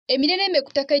Emirembe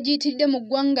ku ttaka egiyitiridde mu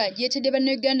ggwanga gyetedde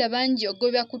bannayuganda bangi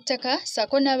okugobebwa ku ttaka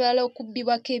ssaako n'abalala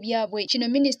okubbibwako ebyabwe. Kino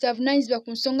minisita avunaanyizibwa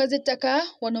ku nsonga z'ettaka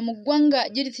wano mu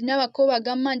ggwanga Judith Nabako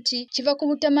agamba nti kiva ku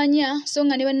butamanya so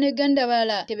nga ne bannayuganda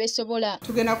abalala tebeesobola.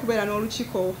 Tugenda kubeera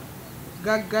n'olukiiko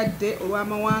gaggadde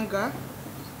olw'amawanga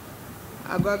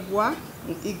agagwa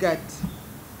mu IGAD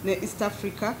ne East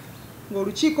Africa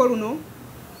ng'olukiiko luno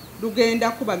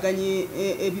lugenda kubaganya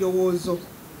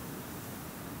ebirowoozo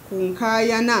ku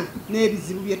nkaayana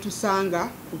n'ebizibu bye tusanga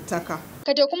ku ttaka.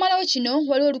 Kati okumalawo kino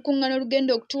waliwo olukuŋŋaana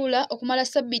olugenda okutuula okumala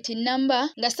sabbiiti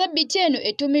nnamba nga sabbiiti eno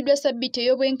etuumiddwa sabbiiti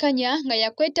ey'obwenkanya nga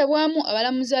yakwetabwamu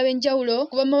abalamuzi ab'enjawulo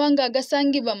kuva mu mawanga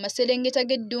agasangibwa mu maserengeta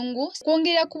g'eddungu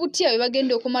kwongera ku butya bwe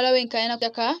bagenda okumalawo enkaayana ku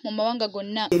ttaka mu mawanga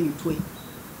gonna. Emitwe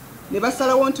ne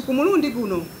basalawo nti ku mulundi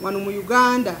guno wano mu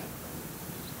Uganda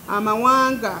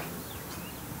amawanga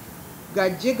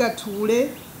gajje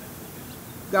gatuule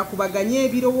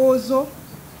gakubaganye ebirowoozo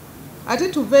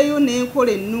ate tuveeyo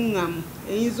n'enkola ennungamu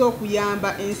eyinza okuyamba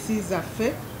ensi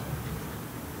zaffe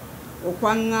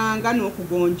okwaŋŋanga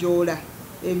n'okugonjoola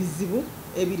ebizibu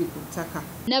ebiri ku ttaka.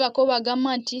 Nabako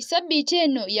bagamba nti sabbiiti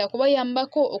eno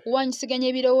yakubayambako okuwanyisiganya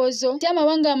ebirowoozo nti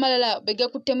amawanga amalala bwe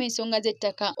gakuttemu ensonga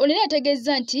z'ettaka. Ono era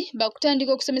ategeezza nti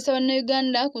bakutandika okusomesa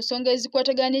bannayuganda ku nsonga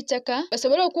ezikwatagana n'ettaka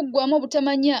basobole okuggwamu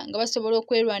obutamanya nga basobola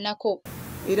okwerwanako.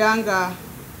 Era nga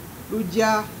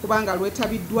lujja kubanga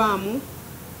lwetabiddwamu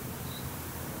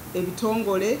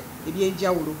ebitongole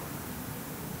eby'enjawulo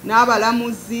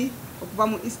n'abalamuzi okuva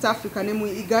mu East Africa ne mu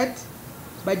IGAD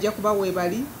bajja kuba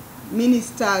weebali,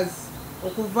 ministers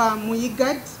okuva mu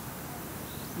IGAD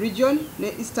region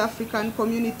ne East African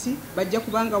community bajja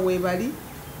kubanga weebali,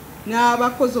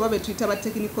 n'abakozi oba betuyita ba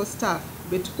technical staff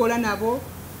betukola nabo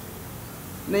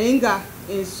naye nga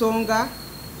ensonga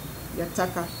ya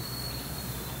ttaka.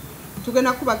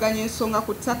 Tugenda kubaganya ensonga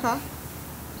ku ttaka,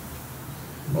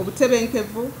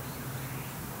 obutebenkevu,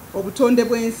 obutonde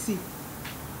bw'ensi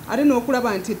ate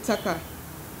n'okulaba nti ettaka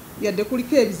yadde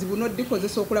kuliko ebizibu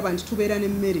n'oddikozesa okulaba nti tubeera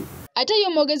n'emmere. Ate ye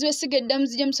omwogezi w'essiga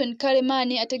eddamuzi Jameson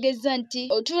Kalemaani ategeezza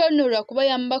nti olutuula luno lwa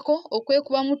kubayambako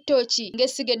okwekuba mu ttooki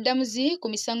ng'essiga eddamuzi ku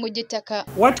misango gy'ettaka.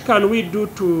 What can we do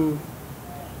to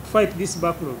fight this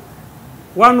backlog?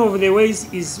 One of the ways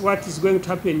is what is going to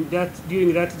happen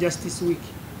during that justice week.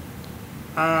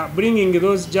 Bringing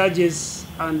those judges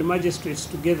and magistrates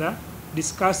together,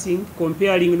 discussing,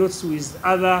 comparing notes with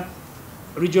other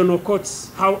regional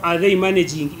courts, how are they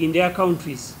managing in their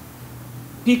countries,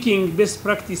 picking best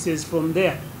practices from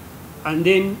there, and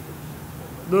then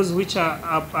those which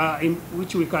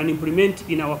which we can implement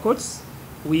in our courts,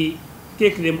 we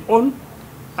take them on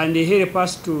and they help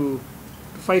us to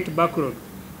fight backlog.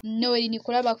 Noeli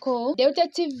Nikulabako, Delta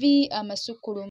TV Amasukulu.